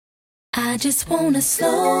I just wanna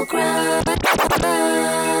slow grind.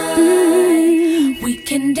 We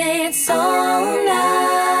can dance all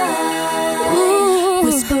night.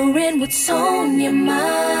 Whispering what's on your mind.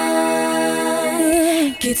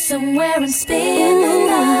 Get somewhere and spend the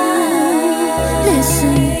night.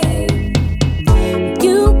 Listen,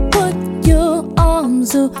 you put your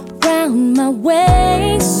arms around my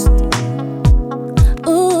waist.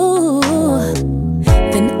 Ooh,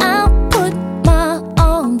 then I'll put my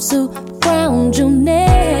arms around your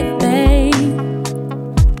neck, babe.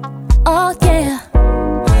 Oh yeah,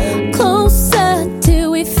 closer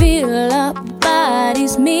till we feel our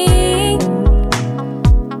bodies meet.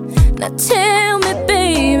 Now tell me,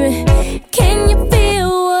 baby, can you feel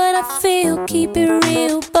what I feel? Keep it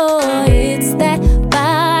real, boy, it's that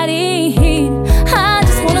body heat. I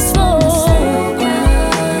just wanna slow grind.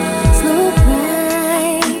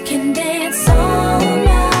 We can dance all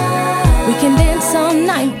night. We can dance all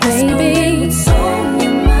night, baby. What's on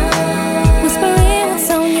your mind? Whispering what's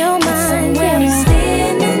on your mind. Somewhere and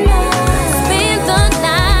spend the night. Spend the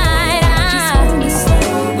night. I just wanna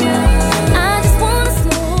slow grind. I just wanna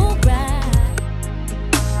slow grind.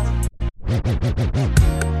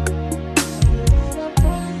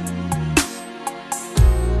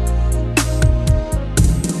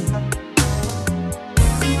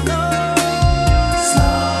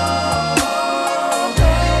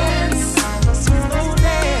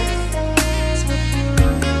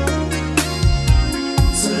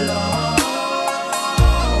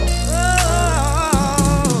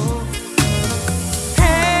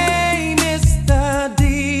 Hey, Mr.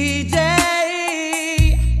 DJ,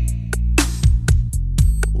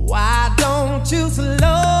 why don't you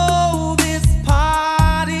slow this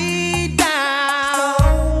party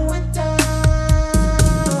down?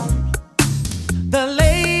 The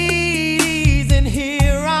ladies in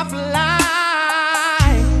here are fly,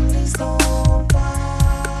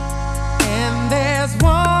 and there's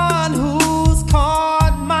one who's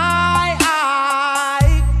caught my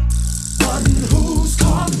eye. One who's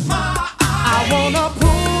caught my eye. I wanna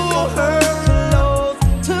pull her close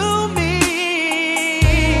to me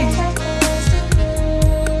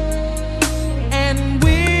and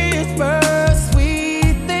whisper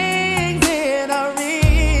sweet things in her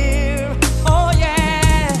ear. Oh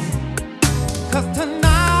yeah, 'cause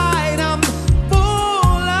tonight I'm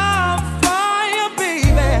full of fire,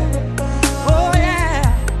 baby. Oh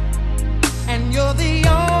yeah, and you're the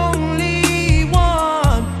only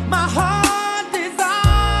one my heart desires,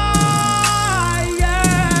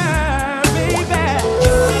 baby.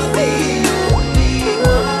 You're the only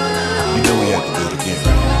one. You know we have to do it again,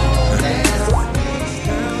 right?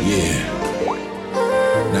 Yeah.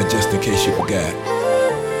 Now, just in case you forgot,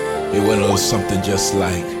 it went a little something just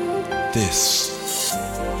like this.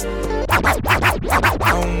 I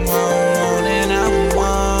want and I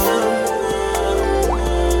want.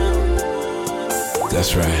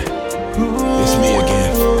 That's right. It's me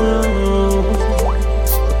again.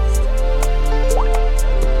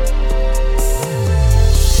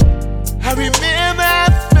 I remember I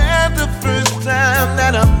felt the first time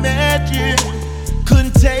that I met you.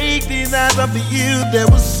 Couldn't take these eyes off of you. There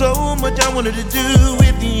was so much I wanted to do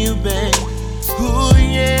with you, babe. Ooh,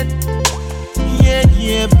 yeah, yeah,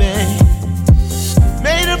 yeah, babe.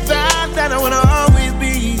 Made a vow that I would always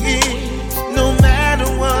be here, no matter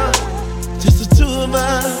what. Just the two of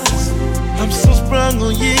us. I'm so sprung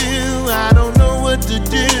on you, I don't know what to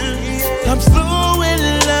do. I'm so in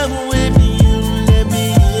love with you. Let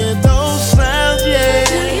me hear those sounds, yeah.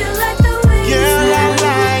 Do you like the way you Girl, I sound?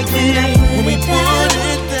 like When I it put when we it put down.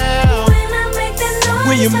 it down. When I make that noise,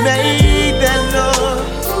 When you I make that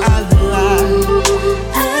noise, I like.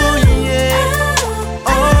 Oh yeah,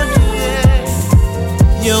 oh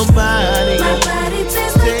yeah. Your body my body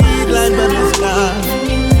tastes tastes like butterscotch. butterscotch.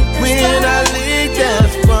 When you lick that When I spot, lick that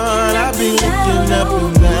spot, I be looking up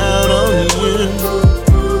and down on you.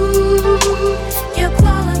 you're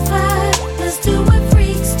qualified. Let's do what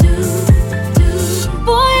freaks do.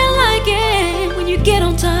 Boy, I like it when you get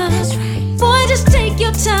on time. That's right. Boy, just take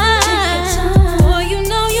your time. Boy, you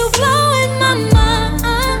know you blowing my mind.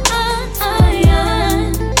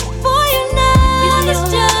 Boy, you know this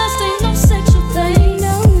just ain't no sexual thing.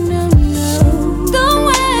 No, no, no.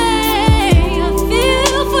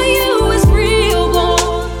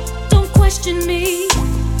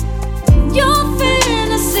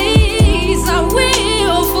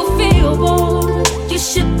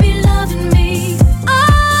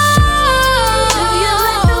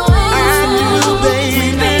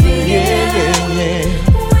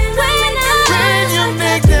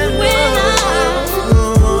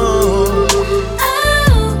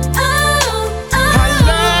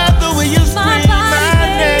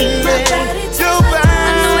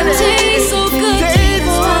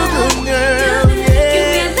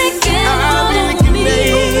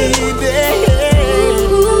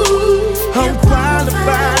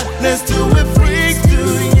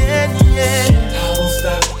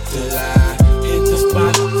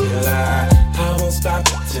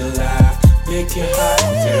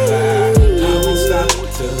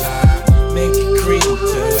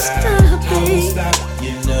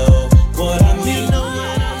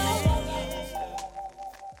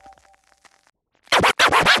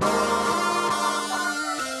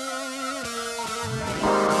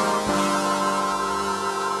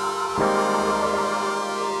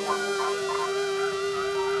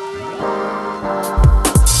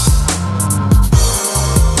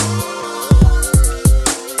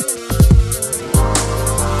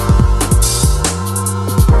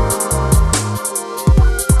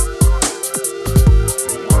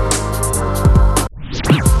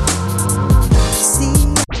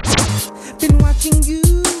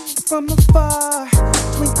 far,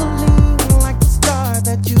 twinkling like the star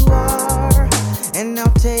that you are. And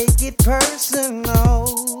I'll take it personal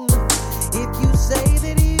if you say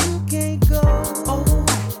that you can't go. Oh, I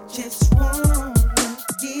just wanna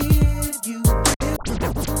give you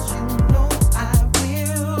thrills. You know I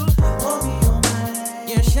will. Oh, you're mine.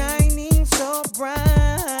 You're shining so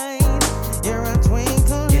bright. You're a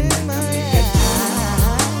twinkle in my eye.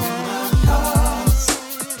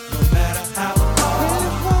 No matter how hard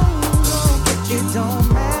It don't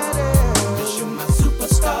matter. 'cause you're my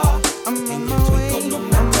superstar. I'm And on you my twinkle way. no I'm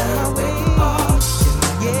matter on my where way. you are.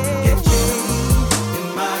 Yeah. Get you in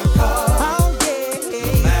my car. Oh, No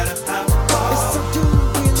yeah. matter how Yes, hard I do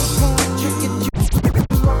really want to get you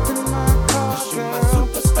up in my car, you're my girl.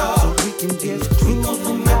 superstar. So we can just Twinkle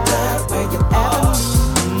no matter where you are.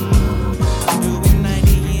 I'm doing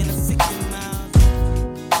 90 in a 60 miles.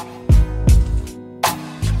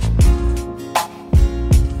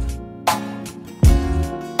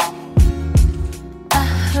 I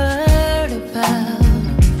heard about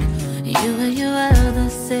you and your other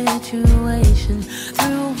situation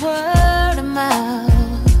through word of mouth.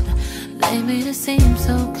 They made it seem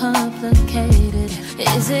so complicated.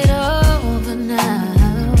 Is it over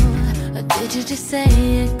now? Or did you just say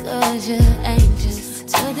it 'cause you're anxious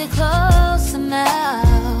to get closer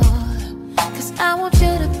now? 'Cause I want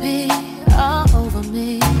you to be all over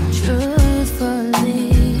me,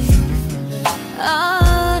 truthfully,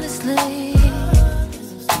 honestly.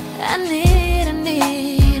 I need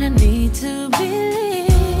to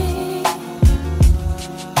believe.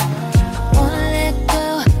 Wanna let go,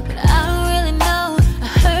 but I don't really know. I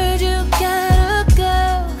heard you got a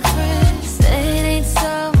girlfriend. Say it ain't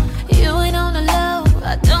so, you ain't on the low.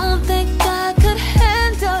 I don't think I could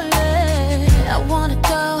handle it. I wanna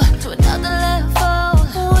go to another level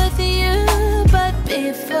with you, but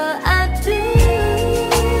before I do,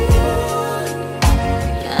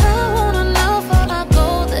 I wanna know if I go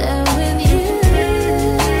there with you.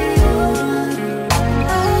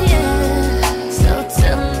 Oh yeah, so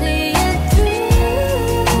tell me it true.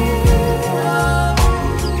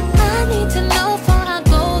 I need to know if I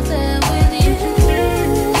go there with you.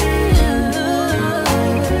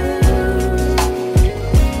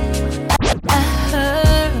 I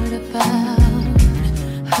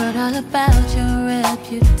heard all about your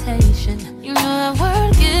reputation. You know that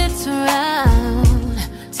word gets around.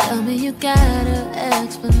 Tell me you got an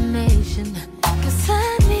explanation, 'cause I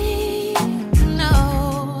need to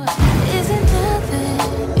know. Is it nothing?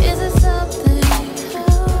 Is it something?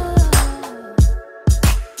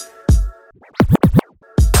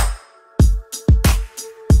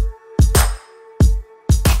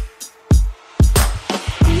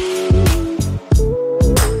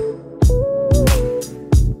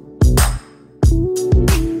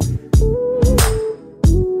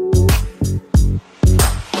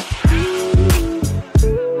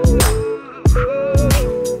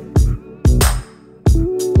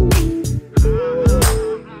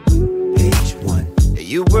 Page one.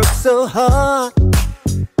 You work so hard,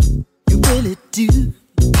 you really do.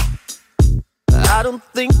 I don't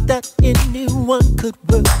think that anyone could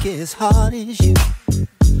work as hard as you.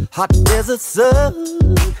 Hot as a sun,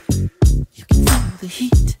 you can feel the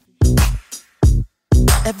heat.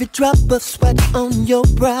 Every drop of sweat on your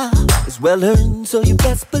brow is well earned, so you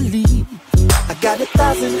best believe I got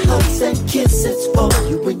 1,000 hugs and kisses for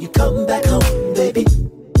you when you come back home, baby.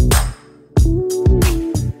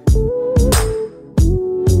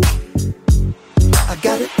 I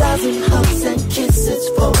got 1,000 hugs and kisses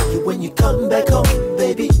for you when you come back home,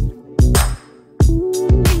 baby.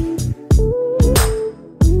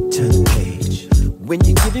 Turn the page. When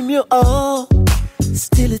you give him your all,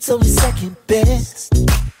 still it's only second best.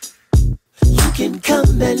 You can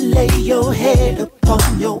come and lay your head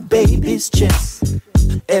upon your baby's chest.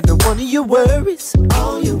 Every one of your worries,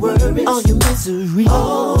 all your misery,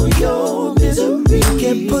 you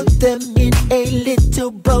can put them in a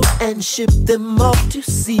little boat and ship them off to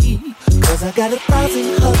sea. 'Cause I got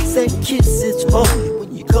 1,000 hugs and kisses for you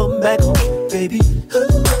when you come back home, baby.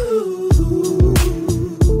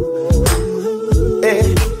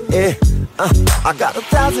 I got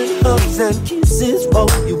 1,000 hugs and kisses for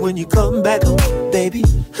you when you come back home, baby.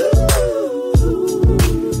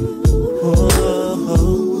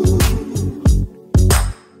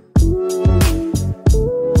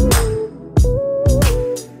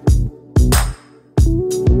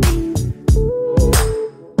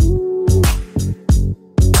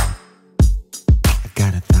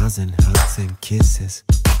 kisses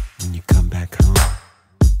when you come back home.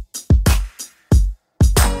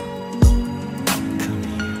 Come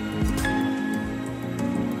here.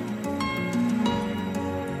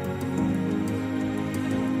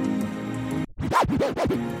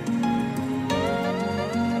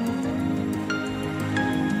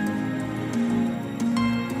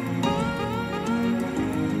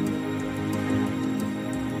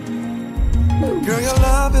 Girl, your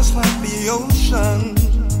love is like the ocean.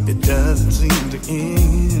 It doesn't seem to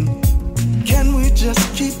end. Can we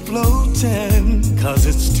just keep floating? Cause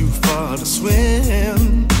it's too far to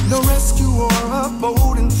swim. No rescue or a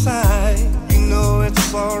boat inside. You know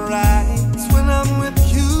it's alright. When I'm with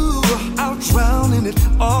you, I'll drown in it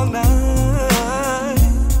all night.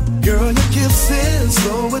 Girl, your kiss is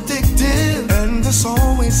so addictive, and it's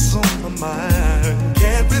always on my mind.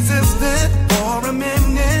 Can't resist it for a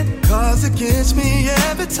minute, cause it gets me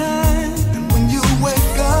every time. And when you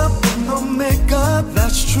wake up with no makeup,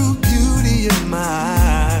 that's true beauty in my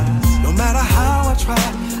eyes. No matter how I try,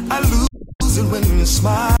 I lose it when you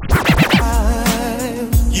smile.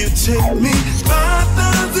 You take me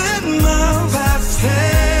 5,000 miles past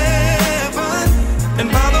heaven.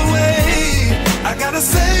 And by the way, I gotta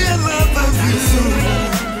say I love you.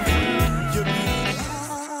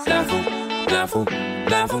 Level, level,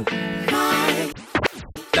 level.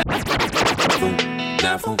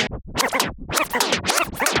 Level.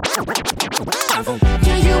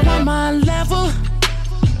 Yeah, you are my level.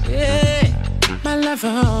 Yeah, my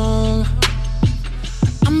level.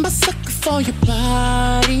 I'm a sucker for your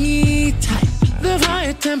body type. The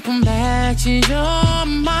higher tempo matches your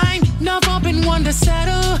mind. Never been one to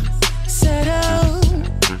settle.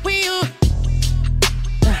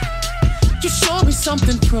 You showed me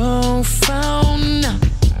something profound.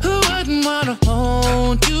 Who wouldn't wanna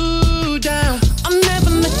hold you down? I'll never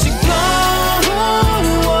let you go.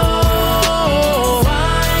 I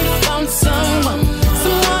found someone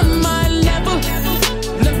my level.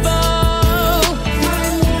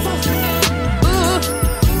 Ooh,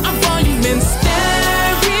 I'm volume in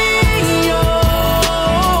stereo.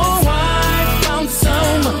 I found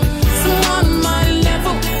someone my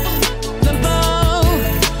level.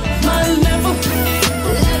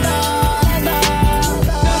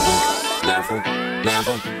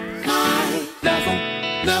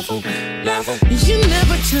 Level. You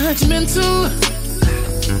never judgmental.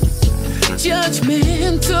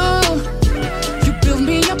 You build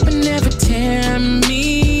me up and never tear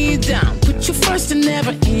me down. Put you first and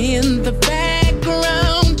never in the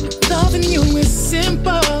background. Loving you is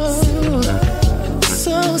simple,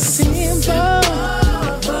 so simple.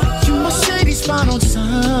 You my shady spot on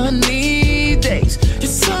sunny days. You're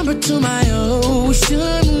summer to my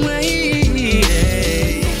ocean waves.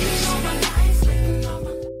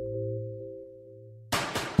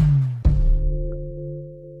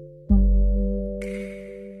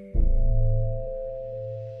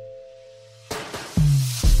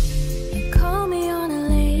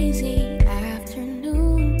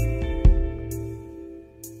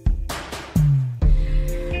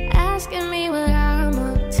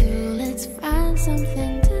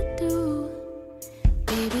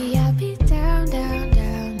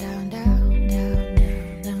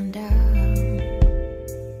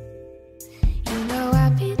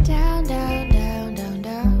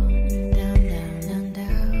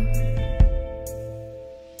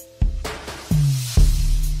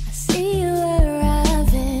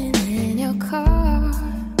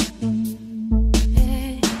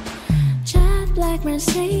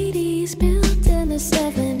 Mercedes built in the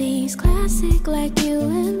 70s, classic like you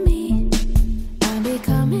and me. I'll be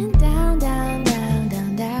coming down, down, down,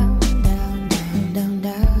 down, down, down, down, down,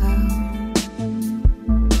 down.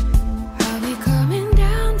 I'll be coming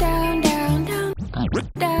down, down, down, down,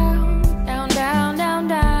 down, down, down, down,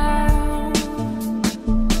 down.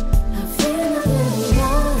 I feel a little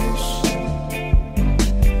rush.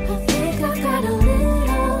 I think I got a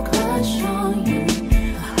little crush on you.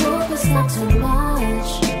 I hope it's not too much.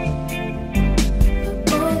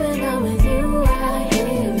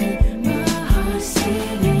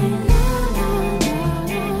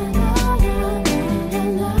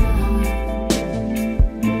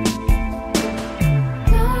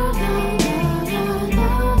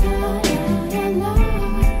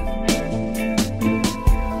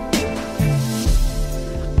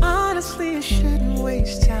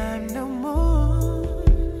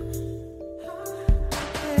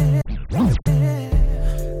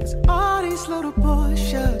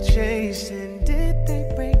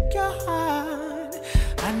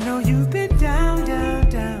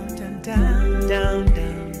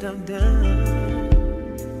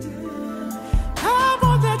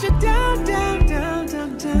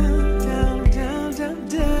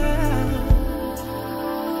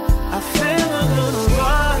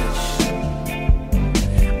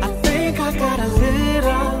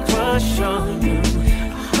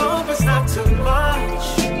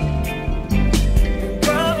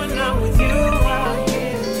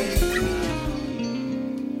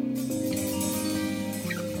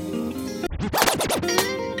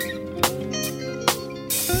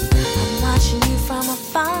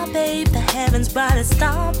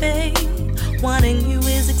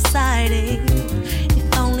 exciting.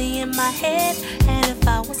 If only in my head, and if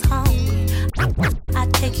I was hungry,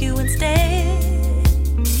 I'd take you instead.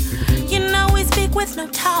 You know we speak with no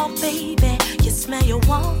talk, baby. You smell your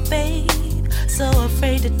warmth, babe. So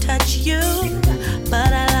afraid to touch you,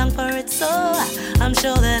 but I long for it so. I'm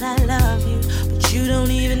sure that I love you, but you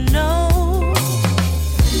don't even know.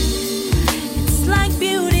 It's like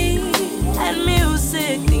beauty and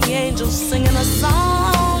music, the angels singing a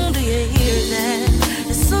song. Do you hear that?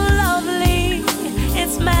 It's so lovely,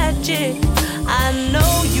 it's magic. I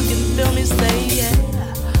know you can feel me say yeah.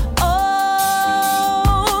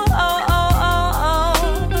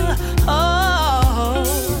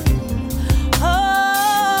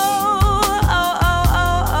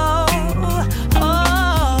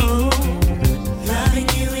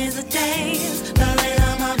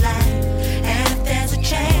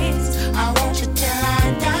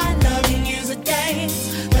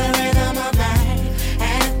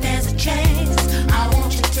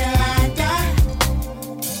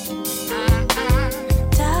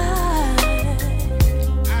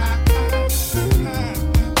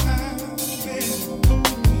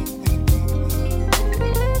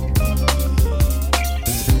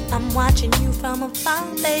 From afar,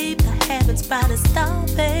 babe, the heavens brightest star,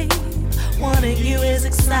 babe. Wanting you is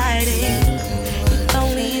exciting. If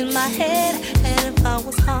only in my head, and if I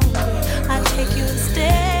was hungry, I'd take you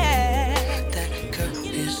instead. That girl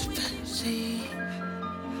is fancy.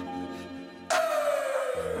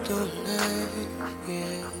 Tonight,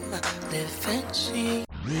 yeah, they're fancy.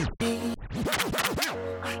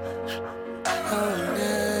 All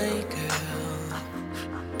night, girl,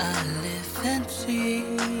 I live fancy.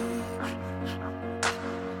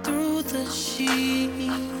 The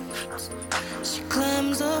sheets, she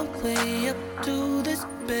climbs her way up to this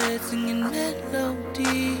bed singing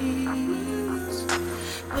melodies.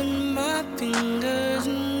 Put my fingers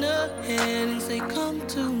in her head and say come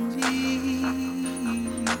to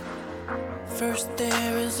me. First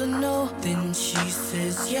there is a no, then she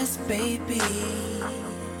says yes baby.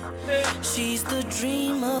 She's the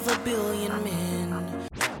dream of a billion men.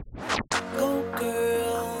 Go girl.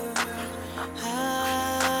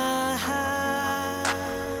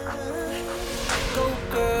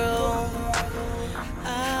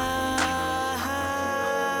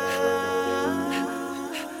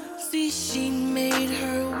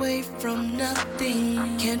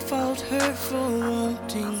 Can't fault her for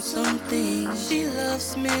wanting something. She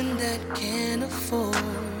loves men that can afford.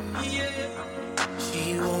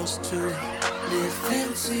 She wants to live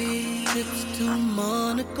fancy. Trips to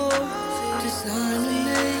Monaco, designer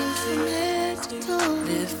names from head to toe.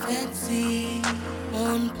 Live fancy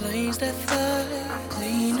on planes that fly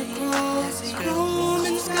clean across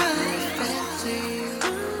Roman sky. Fancy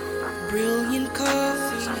brilliant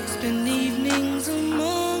cars, spend evenings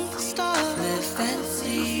among the stars. Live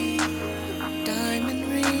fancy, diamond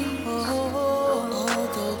ring, all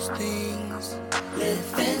those things. Live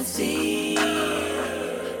fancy, live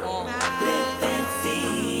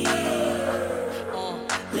fancy,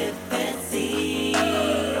 live fancy,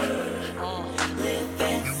 live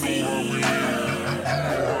fancy.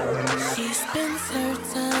 She spends her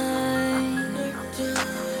time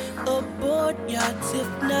aboard yachts, if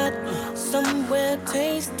not somewhere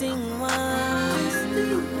tasting wine.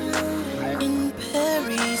 In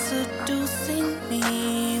Paris, seducing me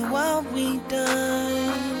while we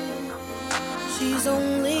dine. She's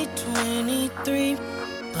only 23,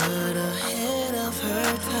 but ahead of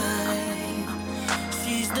her time.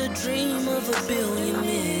 She's the dream of a billion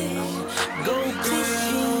men. Go girl.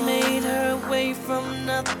 She made her way from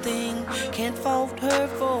nothing. Can't fault her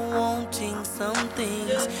for wanting some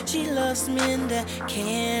things. She loves men that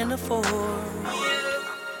can't afford.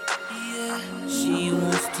 She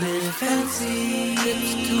wants to live fancy.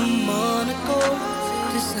 Trips to Monaco,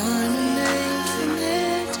 designer names from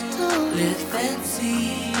head to toe. Live fancy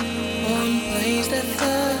on planes that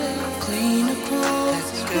fly clean across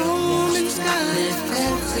Roman sky. Live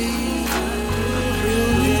fancy,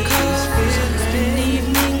 brilliant cars, spend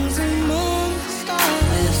evenings among the stars.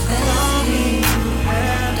 Live fancy,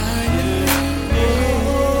 diamond ring,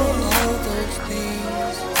 all those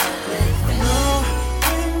things. Live fancy.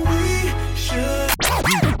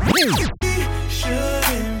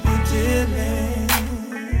 Shouldn't be dealing.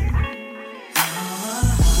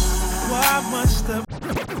 Why must the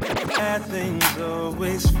bad things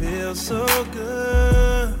always feel so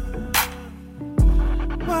good?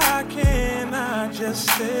 Why can't I just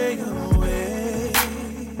stay away?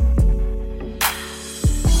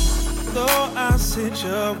 Though our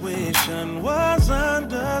situation was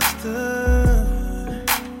understood,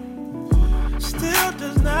 still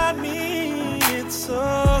does not mean it's it's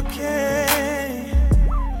okay.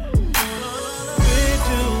 Where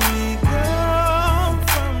do we go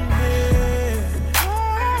from here?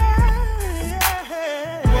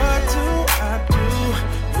 What do I do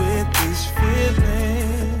with these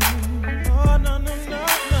feelings? Oh, no, no, no,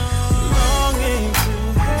 no. Longing to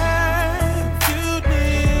have you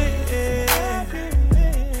near.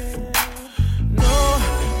 No,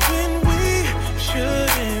 when we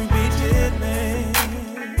shouldn't be dealing.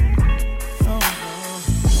 Oh, no.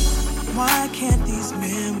 Why can't these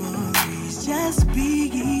memories just be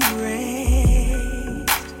erased?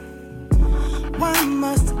 Why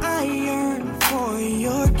must I yearn for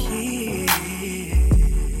your kiss?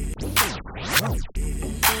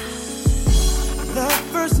 The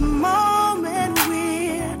first moment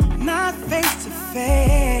we're not face to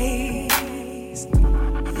face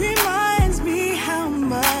reminds me how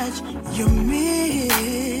much you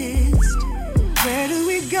missed. Where do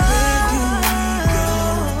we go?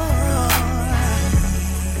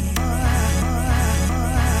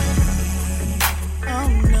 Oh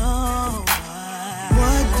no.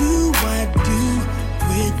 What do I do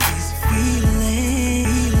with these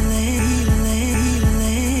feelings?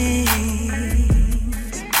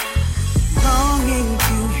 Longing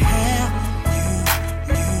to have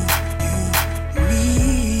me,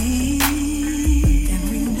 and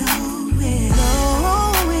we know it.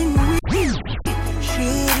 Knowing we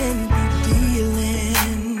shouldn't be dealing.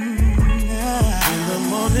 When the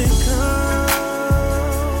morning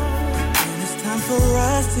comes, and it's time for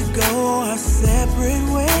us to go our separate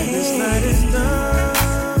ways. This night is done.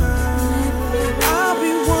 I'll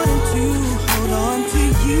be wanting to hold on to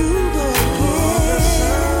you again.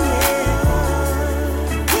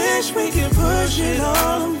 Wish we could push it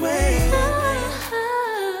all away.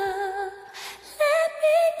 Let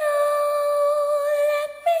me know,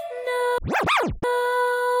 let me know,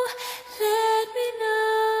 let me know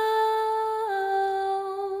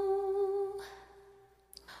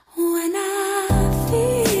when I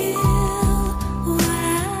feel what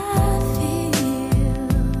I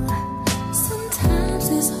feel. Sometimes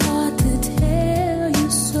it's hard to tell you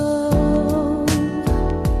so.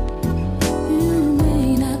 You may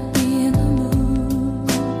not be in the mood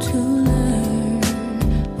to learn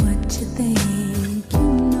what you think you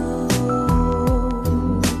know.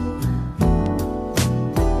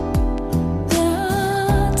 There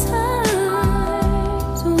are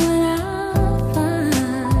times when I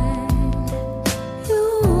find you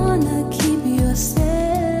wanna keep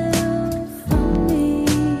yourself from me.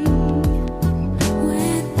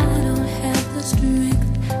 When I don't have the strength,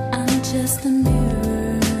 I'm just a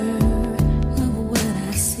mirror of what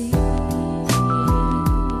I see.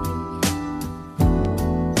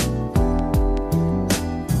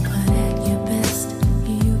 But at your best,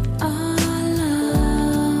 you are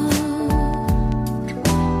love.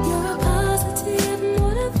 You're a positive,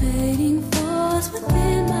 motivating force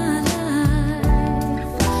within my life.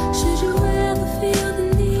 Should you ever feel the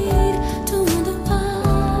need to wonder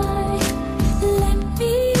why, let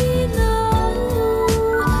me know,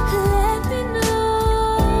 let me know.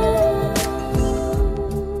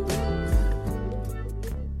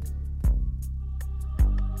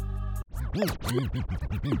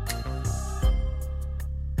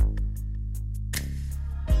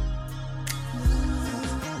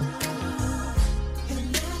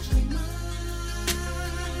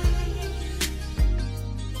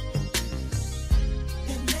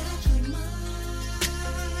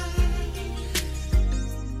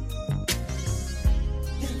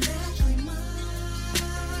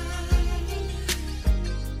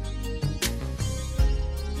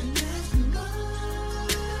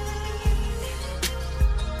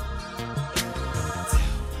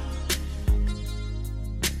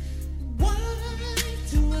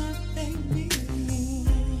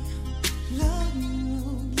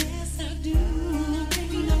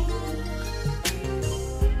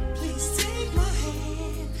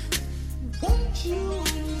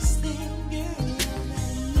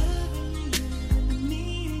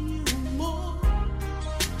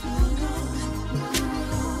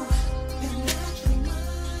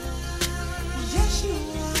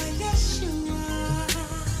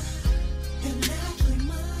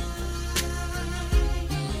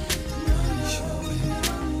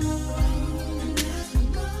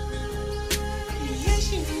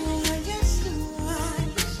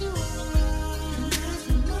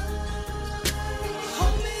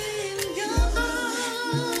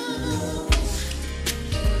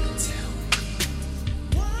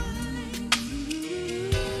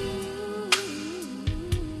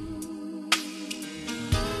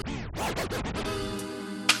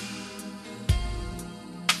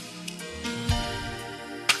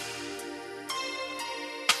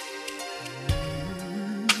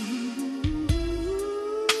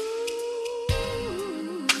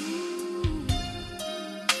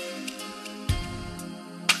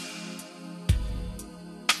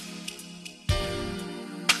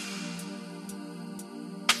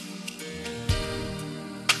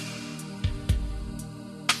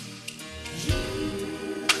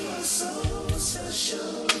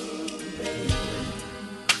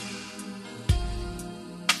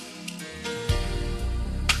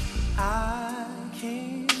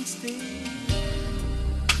 stay.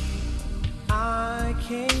 I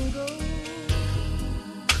can't go.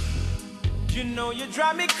 You know you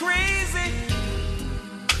drive me crazy,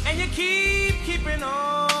 and you keeping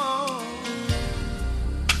on,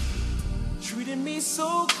 treating me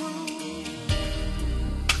so cruel.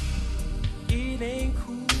 It ain't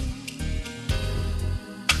cool.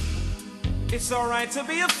 It's alright to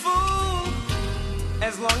be a fool,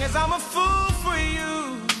 as long as I'm a fool for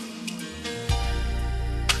you.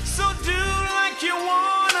 So do like you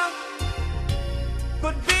wanna,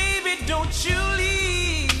 but baby, don't you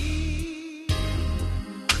leave.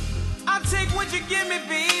 I'll take what you give me,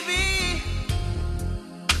 baby.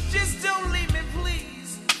 Just don't leave me,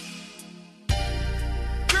 please.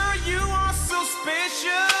 Girl, you are so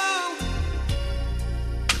special,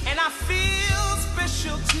 and I feel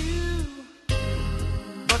special too.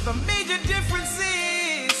 But the major difference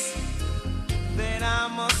is that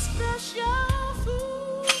I'm a special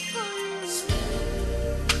fool for you.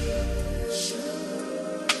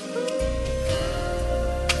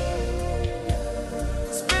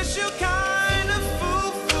 Special kind of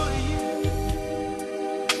fool for you.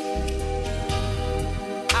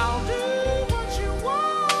 I'll do what you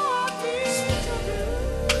want me to do.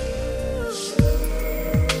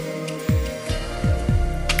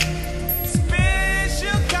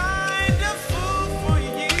 Special kind of fool for you.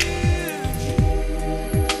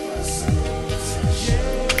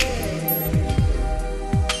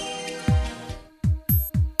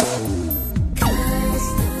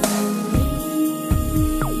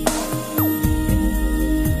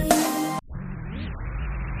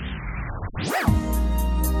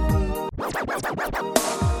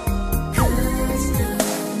 Yeah.